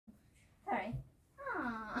Sorry.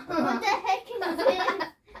 What the heck is this?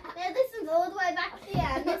 No, this one's all the way back here,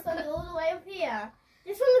 and this one's all the way up here.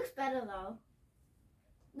 This one looks better though.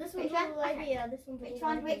 This one's all the way here. This one's Which all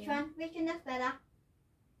one? the way Which here. one? Which one looks better?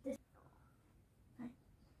 This. Okay.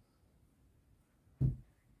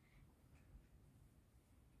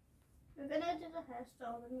 We're gonna do the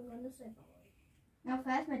hairstyle, then we're gonna say bye. No,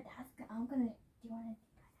 first my dad's. I'm gonna. Do you want to?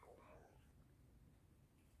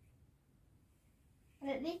 But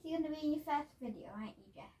at least you're gonna be in your first video, aren't you,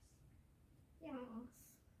 Jess? Yes.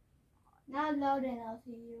 Now loading, I'll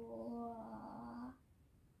see you.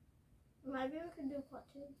 Maybe we can do part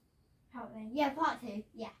 2. Probably. Yeah, part 2.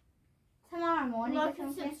 Yeah. Tomorrow morning or Like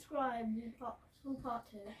and something. subscribe for part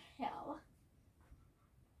 2. Yeah.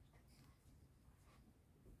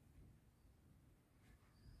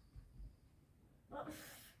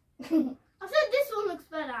 I said this one looks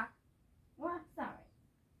better. What? Sorry.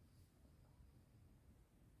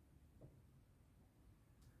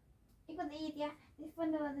 It was easier. This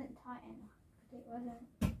one wasn't tight enough. It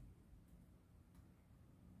wasn't.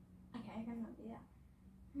 Okay, I cannot do that.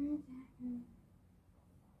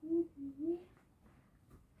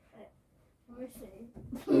 Let me see.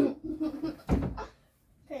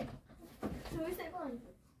 Okay. Shall we say bye?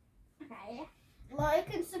 Okay.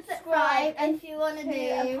 Like and subscribe if you want to do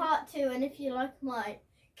a to- part 2, and if you like my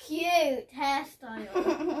cute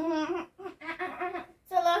hairstyle.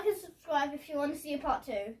 So like and subscribe if you want to see a part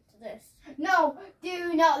 2 to this. No,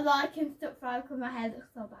 do not like and subscribe because my hair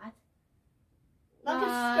looks so bad. Like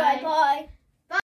and subscribe. Bye.